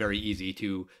 Also very easy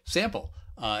to sample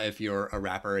if you're a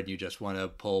rapper and you just want to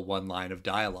pull one line of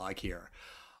dialogue here.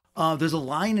 There's a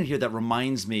line in here that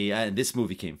reminds me, and this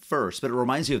movie came first, but it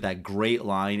reminds me of that great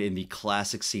line in the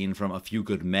classic scene from A Few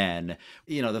Good Men.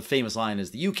 You know, the famous line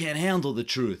is, you can't handle the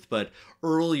truth. But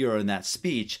earlier in that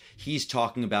speech, he's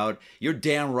talking about, you're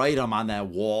damn right I'm on that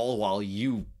wall while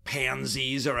you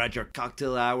pansies are at your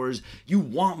cocktail hours. You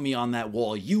want me on that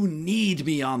wall. You need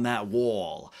me on that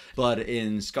wall. But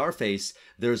in Scarface,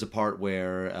 there's a part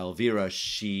where Elvira,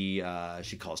 she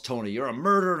calls Tony, you're a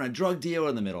murderer and a drug dealer,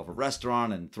 in the middle of a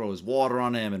restaurant, and throws water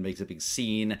on him and makes a big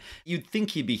scene. You'd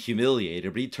think he'd be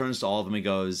humiliated, but he turns to all of them and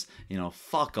goes, you know,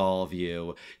 fuck all of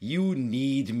you. You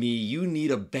need me. You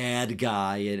need a bad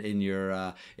guy in your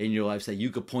life so that you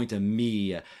could point to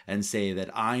me and say that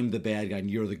I'm the bad guy and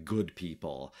you're the good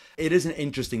people. It is an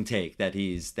interesting take that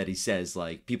he says,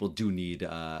 like, people do need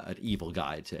an evil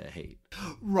guy to hate.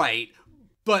 Right.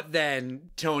 But then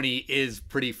Tony is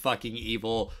pretty fucking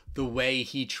evil. The way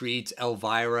he treats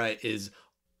Elvira is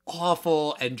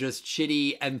awful and just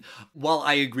shitty. And while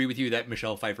I agree with you that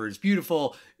Michelle Pfeiffer is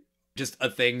beautiful, just a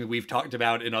thing we've talked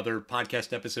about in other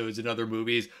podcast episodes and other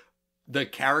movies, The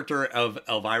character of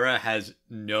Elvira has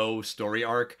no story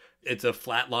arc. It's a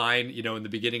flat line. You know, in the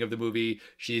beginning of the movie,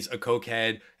 she's a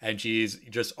cokehead and she's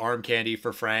just arm candy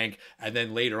for Frank. And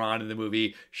then later on in the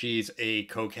movie, she's a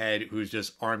cokehead who's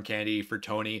just arm candy for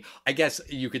Tony. I guess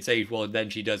you could say, well, then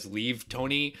she does leave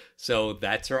Tony. So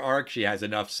that's her arc. She has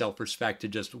enough self-respect to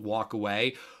just walk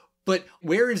away. But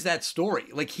where is that story?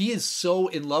 Like, he is so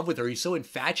in love with her. He's so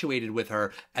infatuated with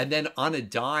her. And then on a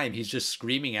dime, he's just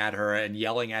screaming at her and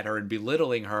yelling at her and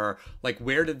belittling her. Like,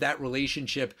 where did that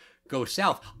relationship go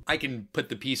south? I can put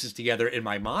the pieces together in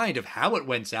my mind of how it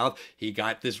went south. He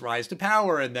got this rise to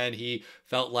power and then he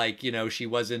felt like, you know, she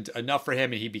wasn't enough for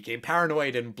him and he became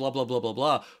paranoid and blah, blah, blah, blah,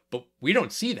 blah. But we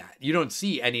don't see that. You don't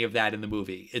see any of that in the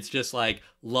movie. It's just like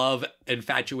love,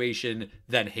 infatuation,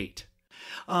 then hate.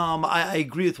 I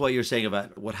agree with what you're saying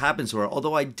about what happens to her,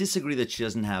 although I disagree that she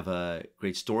doesn't have a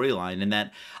great storyline, and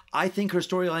that I think her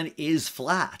storyline is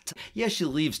flat. Yeah, she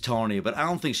leaves Tony, but I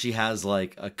don't think she has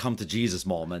like a come to Jesus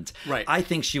moment. Right. I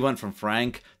think she went from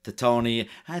Frank to Tony, and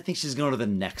I think she's going to the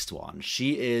next one.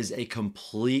 She is a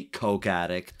complete coke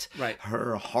addict. Right.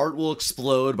 Her heart will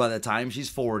explode by the time she's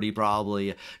 40,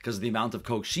 probably, because of the amount of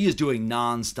coke. She is doing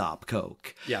nonstop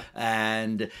coke. Yeah.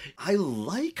 And I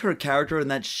like her character in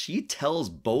that she tells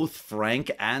both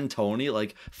Frank and Tony,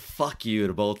 like, fuck you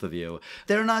to both of you.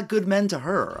 They're not good men to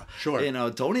her. Sure. You know,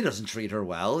 Tony doesn't treat her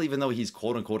well, even though he's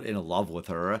quote unquote in love with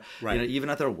her. Right. You know, even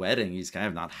at their wedding, he's kind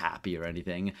of not happy or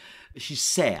anything. She's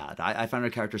sad. I find her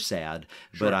character sad.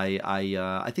 Sure. But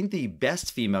I think the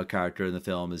best female character in the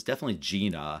film is definitely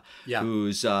Gina. Yeah.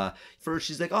 Who's, first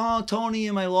she's like, oh, Tony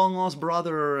and my long lost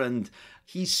brother. And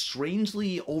he's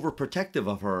strangely overprotective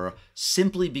of her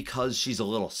simply because she's a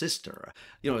little sister.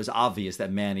 You know, it's obvious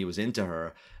that Manny was into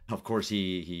her. Of course,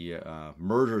 he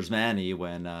murders Manny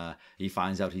when he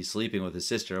finds out he's sleeping with his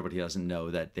sister, but he doesn't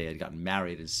know that they had gotten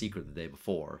married in secret the day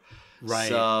before. Right.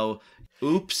 So,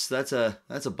 oops, that's a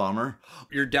bummer.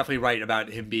 You're definitely right about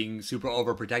him being super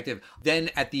overprotective.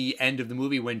 Then at the end of the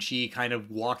movie, when she kind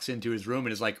of walks into his room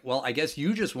and is like, well, I guess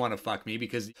you just want to fuck me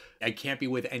because I can't be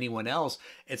with anyone else.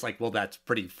 It's like, well, that's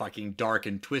pretty fucking dark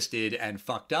and twisted and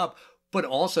fucked up. But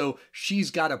also,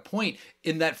 she's got a point.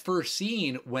 In that first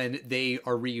scene, when they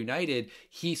are reunited,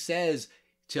 he says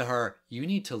to her, you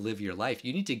need to live your life.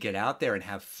 You need to get out there and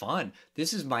have fun.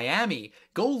 This is Miami.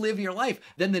 Go live your life.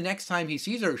 Then the next time he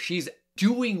sees her, she's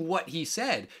doing what he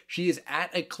said. She is at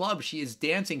a club. She is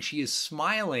dancing. She is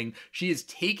smiling. She has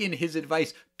taken his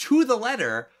advice to the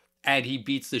letter, and he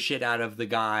beats the shit out of the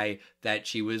guy that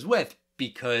she was with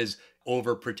because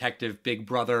overprotective big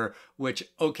brother, which,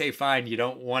 okay, fine, you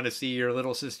don't want to see your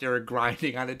little sister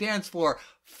grinding on a dance floor,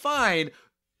 fine,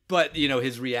 but, you know,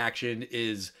 his reaction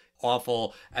is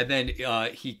awful. And then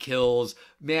he kills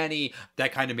Manny.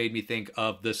 That kind of made me think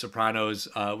of The Sopranos,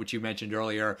 which you mentioned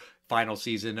earlier, final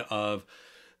season of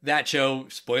that show,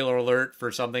 spoiler alert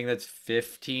for something that's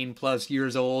 15 plus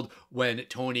years old, when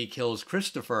Tony kills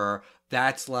Christopher.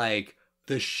 That's like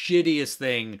the shittiest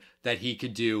thing that he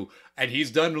could do. And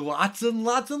he's done lots and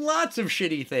lots and lots of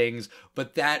shitty things,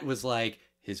 but that was like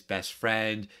his best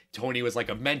friend. Tony was like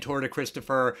a mentor to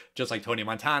Christopher, just like Tony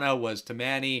Montana was to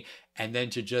Manny. And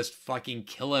then to just fucking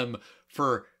kill him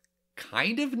for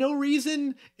kind of no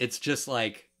reason, it's just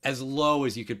like as low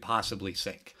as you could possibly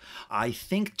sink. I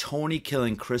think Tony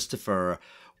killing Christopher,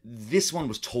 this one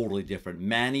was totally different.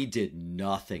 Manny did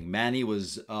nothing. Manny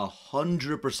was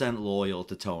 100% loyal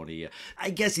to Tony.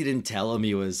 I guess he didn't tell him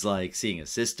he was like seeing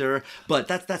his sister, but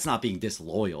that's not being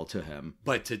disloyal to him.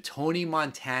 But to Tony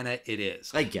Montana, it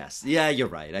is. I guess. Yeah, you're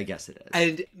right. I guess it is.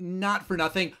 And not for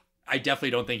nothing, I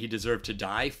definitely don't think he deserved to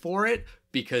die for it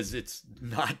because it's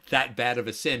not that bad of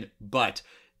a sin. But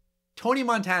Tony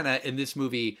Montana in this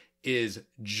movie is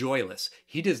joyless.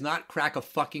 He does not crack a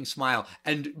fucking smile.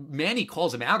 And Manny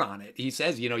calls him out on it. He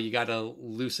says, you know, you got to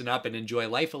loosen up and enjoy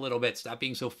life a little bit. Stop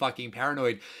being so fucking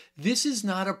paranoid. This is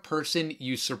not a person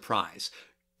you surprise.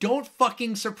 Don't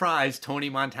fucking surprise Tony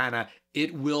Montana.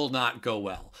 It will not go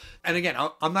well. And again,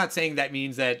 I'm not saying that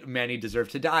means that Manny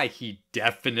deserved to die. He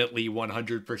definitely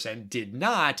 100% did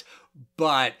not.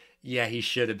 But yeah, he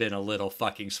should have been a little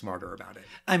fucking smarter about it.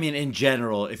 I mean, in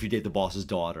general, if you date the boss's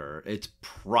daughter, it's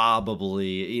probably,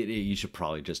 you should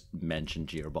probably just mention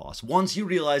to your boss once you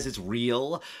realize it's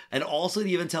real. And also to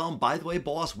even tell him, by the way,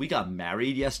 boss, we got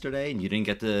married yesterday and you didn't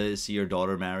get to see your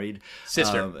daughter married.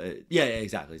 Sister. Yeah,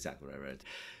 exactly what I read.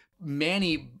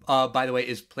 Manny, by the way,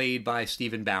 is played by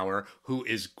Stephen Bauer, who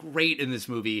is great in this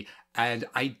movie. And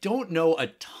I don't know a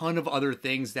ton of other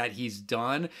things that he's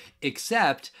done,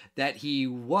 except that he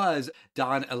was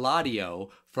Don Eladio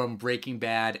from Breaking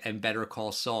Bad and Better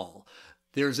Call Saul.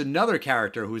 There's another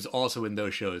character who's also in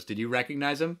those shows. Did you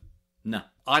recognize him? No.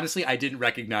 Honestly, I didn't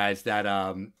recognize that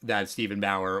that Stephen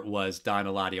Bauer was Don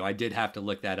Eladio. I did have to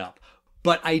look that up.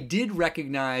 But I did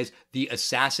recognize the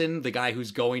assassin, the guy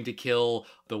who's going to kill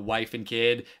the wife and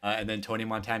kid, and then Tony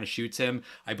Montana shoots him.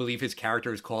 I believe his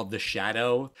character is called The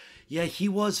Shadow. Yeah, he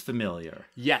was familiar.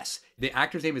 Yes. The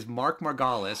actor's name is Mark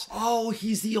Margolis. Oh,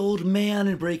 he's the old man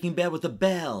in Breaking Bad with the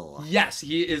bell. Yes,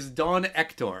 he is Don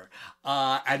Hector.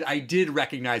 And I did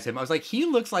recognize him. I was like, he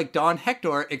looks like Don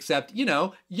Hector, except,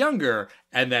 younger.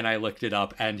 And then I looked it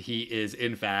up, and he is,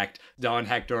 in fact, Don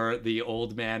Hector, the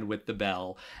old man with the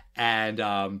bell.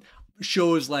 And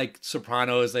shows like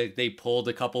Sopranos, they pulled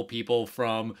a couple people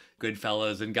from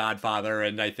Goodfellas and Godfather,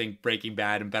 and I think Breaking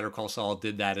Bad and Better Call Saul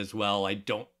did that as well. I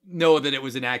don't know that it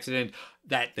was an accident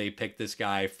that they picked this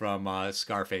guy from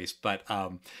Scarface, but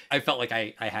I felt like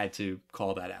I had to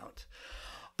call that out.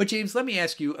 But James, let me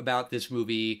ask you about this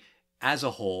movie as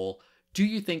a whole. Do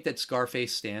you think that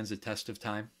Scarface stands the test of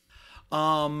time?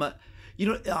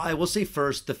 I will say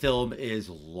first, the film is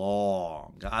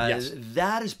long. Yes.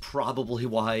 That is probably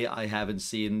why I haven't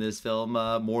seen this film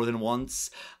more than once.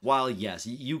 While, yes,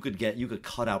 you could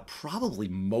cut out probably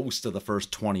most of the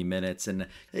first 20 minutes, and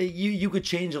you could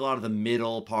change a lot of the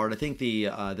middle part. I think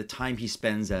the time he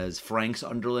spends as Frank's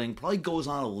underling probably goes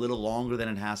on a little longer than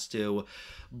it has to.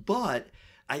 But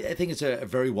I think it's a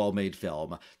very well-made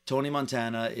film. Tony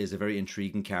Montana is a very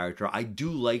intriguing character. I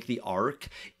do like the arc.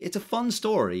 It's a fun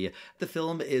story. The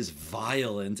film is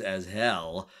violent as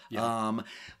hell. Yeah.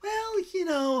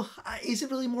 Is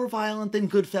it really more violent than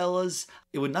Goodfellas?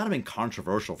 It would not have been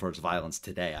controversial for its violence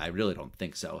today. I really don't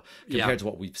think so, compared to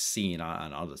what we've seen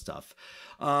on other stuff.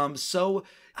 So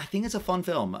I think it's a fun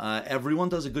film. Everyone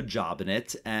does a good job in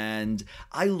it, and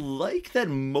I like that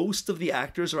most of the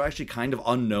actors are actually kind of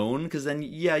unknown, because then,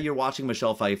 you're watching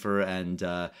Michelle Pfeiffer and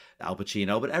Al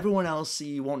Pacino, but everyone else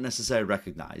you won't necessarily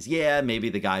recognize. Yeah, maybe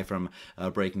the guy from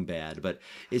Breaking Bad, but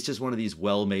it's just one of these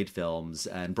well-made films,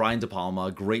 and Brian De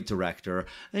Palma, great director.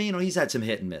 And, he's had some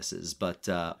hit and misses, but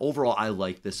overall, I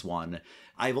like this one.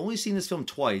 I've only seen this film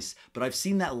twice, but I've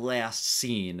seen that last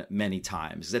scene many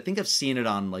times, because I think I've seen it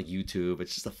on YouTube.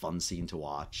 It's just a fun scene to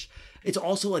watch. It's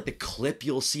also like the clip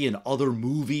you'll see in other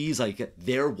movies, like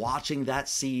they're watching that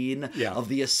scene of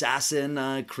the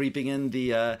assassin creeping in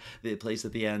the place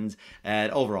at the end.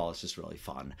 And overall, it's just really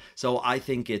fun. So I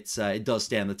think it does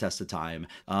stand the test of time.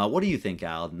 What do you think,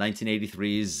 Al?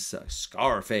 1983's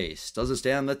Scarface, does it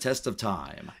stand the test of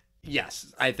time?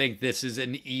 Yes, I think this is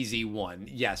an easy one.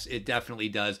 Yes, it definitely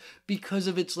does, because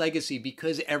of its legacy,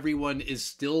 because everyone is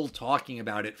still talking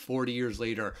about it 40 years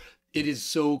later. It is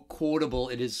so quotable.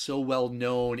 It is so well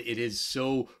known. It is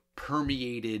so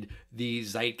permeated the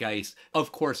zeitgeist.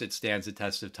 Of course, it stands the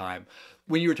test of time.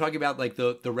 When you were talking about like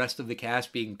the rest of the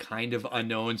cast being kind of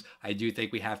unknowns, I do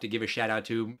think we have to give a shout out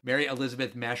to Mary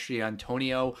Elizabeth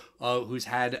Mastriantonio, who's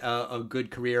had a good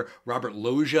career. Robert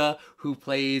Loggia, who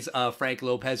plays Frank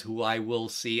Lopez, who I will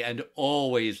see and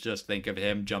always just think of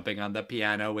him jumping on the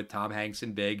piano with Tom Hanks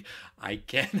in Big. I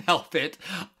can't help it.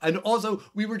 And also,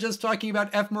 we were just talking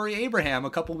about F. Murray Abraham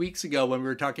a couple weeks ago when we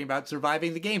were talking about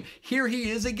Surviving the Game. Here he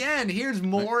is again. Here's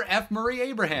more F. Murray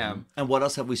Abraham. And what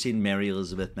else have we seen Mary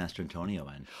Elizabeth Mastriantonio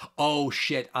in? Oh,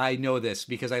 shit. I know this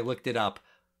because I looked it up.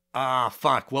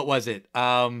 Fuck. What was it?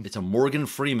 It's a Morgan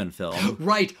Freeman film.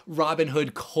 Right. Robin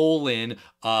Hood :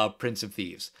 Prince of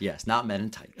Thieves. Yes, not Men in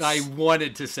Tights. I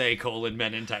wanted to say :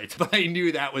 Men in Tights, but I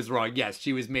knew that was wrong. Yes,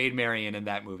 she was Maid Marian in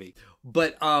that movie.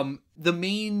 But the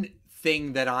main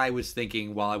thing that I was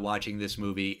thinking while watching this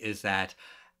movie is that,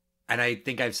 and I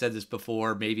think I've said this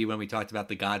before, maybe when we talked about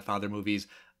the Godfather movies,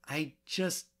 I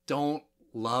just don't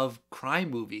love crime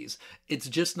movies. It's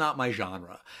just not my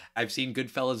genre. I've seen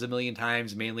Goodfellas a million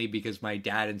times, mainly because my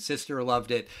dad and sister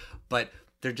loved it, but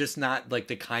they're just not like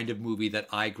the kind of movie that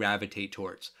I gravitate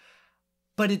towards.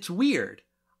 But it's weird.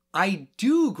 I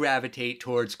do gravitate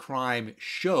towards crime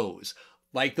shows,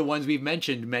 like the ones we've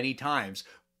mentioned many times.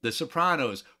 The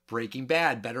Sopranos, Breaking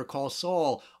Bad, Better Call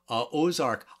Saul,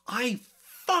 Ozark. I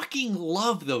fucking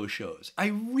love those shows. I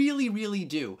really, really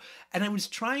do. And I was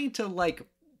trying to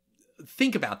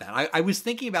think about that. I was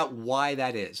thinking about why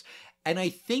that is. And I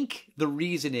think the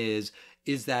reason is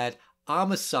that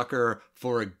I'm a sucker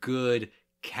for a good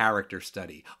character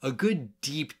study, a good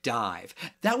deep dive.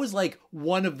 That was like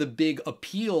one of the big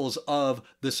appeals of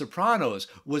The Sopranos,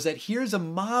 was that here's a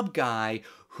mob guy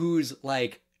who's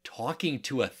like talking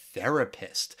to a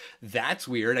therapist. That's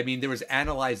weird. I mean, there was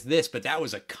Analyze This, but that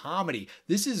was a comedy.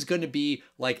 This is going to be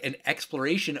like an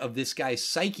exploration of this guy's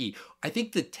psyche. I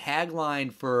think the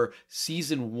tagline for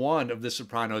season 1 of The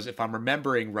Sopranos, if I'm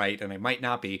remembering right, and I might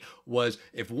not be, was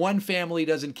if one family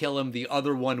doesn't kill him, the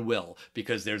other one will.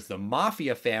 Because there's the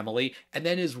mafia family and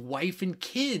then his wife and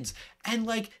kids. And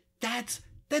like, that's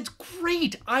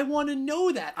great. I want to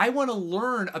know that. I want to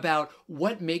learn about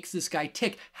what makes this guy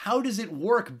tick. How does it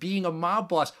work being a mob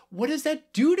boss? What does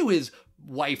that do to his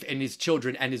wife and his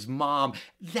children and his mom?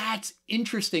 That's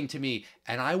interesting to me.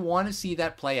 And I want to see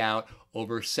that play out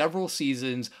over several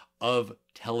seasons of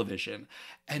television.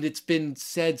 And it's been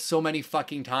said so many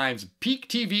fucking times. Peak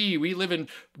TV, we live in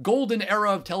golden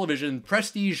era of television.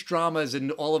 Prestige dramas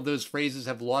and all of those phrases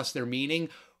have lost their meaning.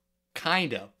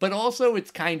 Kinda. But also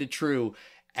it's kinda true.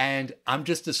 And I'm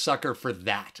just a sucker for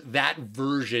that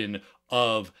version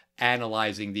of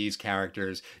analyzing these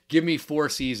characters. Give me 4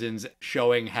 seasons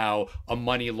showing how a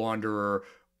money launderer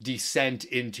descent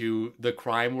into the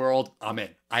crime world. I'm in.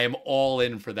 I am all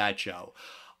in for that show.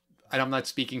 And I'm not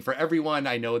speaking for everyone.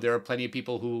 I know there are plenty of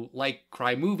people who like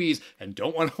crime movies and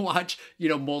don't want to watch,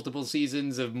 multiple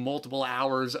seasons of multiple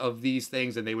hours of these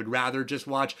things. And they would rather just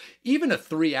watch even a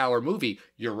 3-hour movie.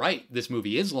 You're right. This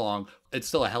movie is long. It's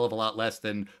still a hell of a lot less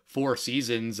than 4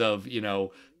 seasons of,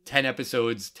 10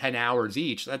 episodes, 10 hours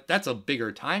each. That's a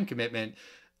bigger time commitment.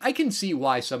 I can see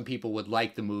why some people would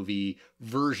like the movie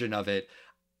version of it.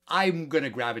 I'm going to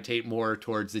gravitate more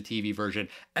towards the TV version.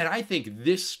 And I think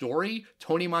this story,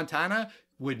 Tony Montana,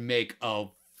 would make a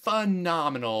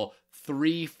phenomenal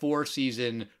 3-4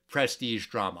 season prestige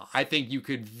drama. I think you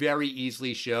could very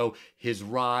easily show his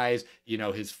rise,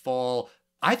 his fall.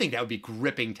 I think that would be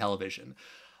gripping television.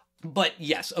 But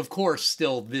yes, of course,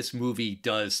 still, this movie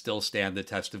does still stand the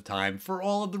test of time for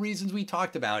all of the reasons we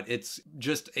talked about. It's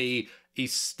just a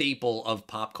staple of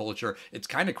pop culture. It's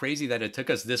kind of crazy that it took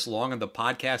us this long on the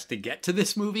podcast to get to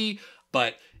this movie.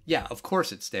 But yeah, of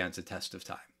course it stands the test of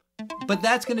time. But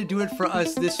that's going to do it for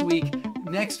us this week.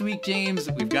 Next week, James,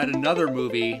 we've got another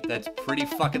movie that's pretty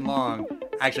fucking long.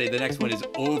 Actually, the next one is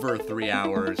over 3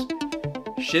 hours.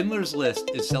 Schindler's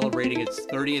List is celebrating its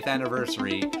 30th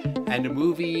anniversary, and a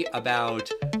movie about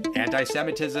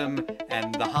anti-Semitism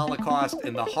and the Holocaust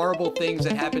and the horrible things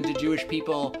that happened to Jewish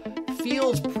people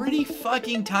feels pretty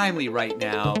fucking timely right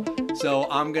now. So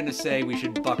I'm going to say we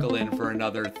should buckle in for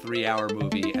another 3-hour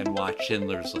movie and watch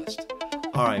Schindler's List.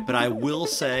 All right, but I will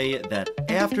say that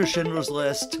after Schindler's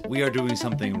List, we are doing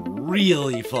something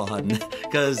really fun,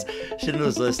 because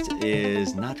Schindler's List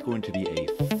is not going to be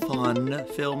a fun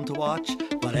film to watch,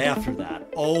 but after that,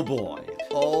 oh boy,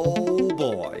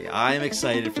 I'm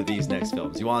excited for these next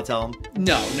films. You want to tell them?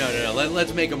 No.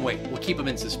 Let's make them wait. We'll keep them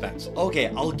in suspense. Okay,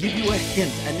 I'll give you a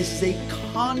hint, and this is a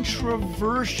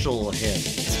controversial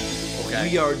hint. Okay.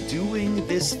 We are doing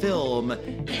this film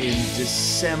in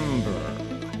December.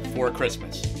 For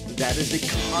Christmas. That is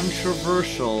a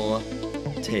controversial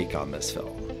take on this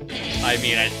film. I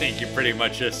mean, I think you pretty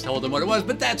much just told them what it was,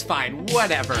 but that's fine.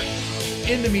 Whatever.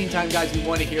 In the meantime, guys, we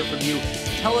want to hear from you.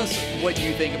 Tell us what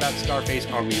you think about Scarface.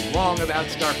 Are we wrong about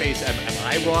Scarface? Am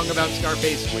I wrong about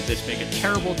Scarface? Would this make a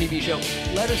terrible TV show?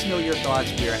 Let us know your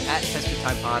thoughts. We are at Test of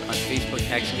Time Pod on Facebook,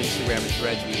 X, Instagram, and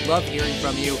Threads. We love hearing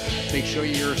from you. Make sure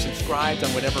you're subscribed on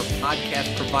whatever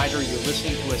podcast provider you're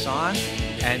listening to us on.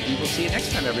 And we will see you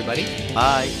next time, everybody.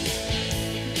 Bye.